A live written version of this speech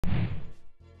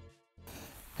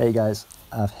Hey guys,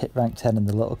 I've hit rank 10 in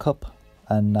the Little Cup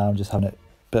and now I'm just having a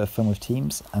bit of fun with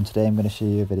teams, and today I'm going to show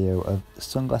you a video of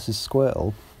Sunglasses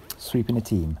Squirtle sweeping a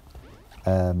team.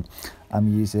 I'm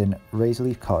using Razor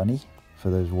Leaf Cottonee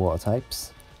for those water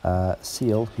types,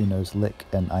 Seel, who knows Lick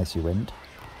and Icy Wind,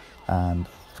 and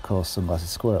of course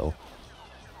Sunglasses Squirtle.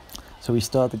 So we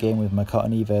start the game with my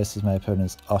Cottonee versus my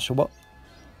opponent's Oshawott.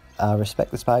 I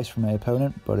respect the spice from my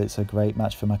opponent, but it's a great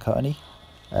match for my Cottonee,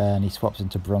 and he swaps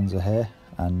into Bronzor here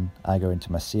and I go into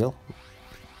my Seel.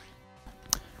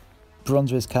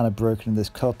 Bronzor is kind of broken in this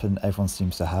cup and everyone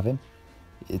seems to have him.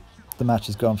 The match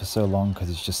has gone for so long because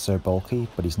he's just so bulky,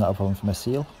 but he's not a problem for my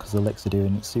Seel because the licks are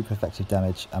doing super effective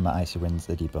damage and my Icy Winds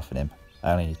are debuffing him.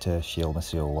 I only need to shield my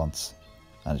Seel once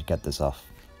and get this off.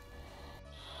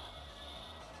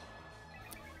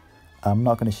 I'm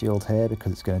not going to shield here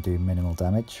because it's going to do minimal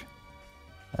damage.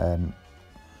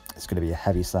 It's going to be a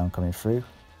heavy slam coming through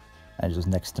and it does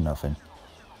next to nothing.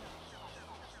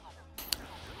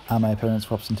 And my opponent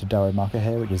swaps into Darrow Marker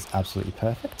here, which is absolutely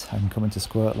perfect. I can come into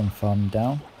Squirtle and farm him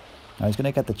down. Now he's going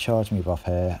to get the charge move off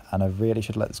here, and I really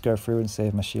should let this go through and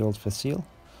save my shield for Seel.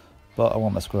 But I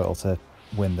want my Squirtle to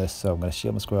win this, so I'm going to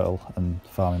shield my Squirtle and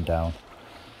farm him down.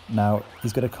 Now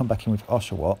he's going to come back in with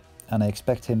Oshawott, and I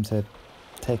expect him to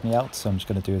take me out, so I'm just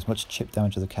going to do as much chip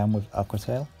damage as I can with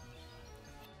Aqua.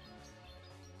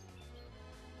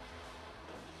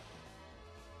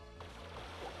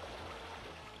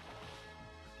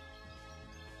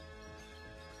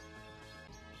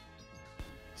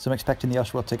 So I'm expecting the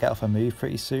Oshawott to get off a move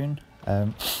pretty soon,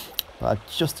 but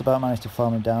I've just about managed to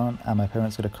farm him down and my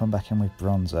opponent's going to come back in with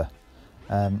Bronzor.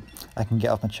 I can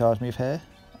get off my charge move here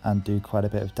and do quite a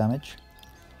bit of damage.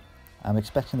 I'm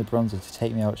expecting the Bronzor to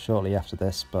take me out shortly after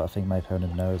this, but I think my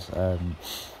opponent knows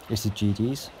this is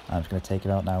GG's. I'm just going to take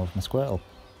him out now with my Squirtle.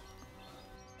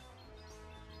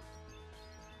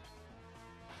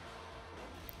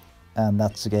 And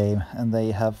that's the game, and there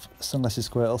you have Sunglasses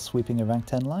Squirtle sweeping a rank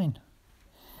 10 line.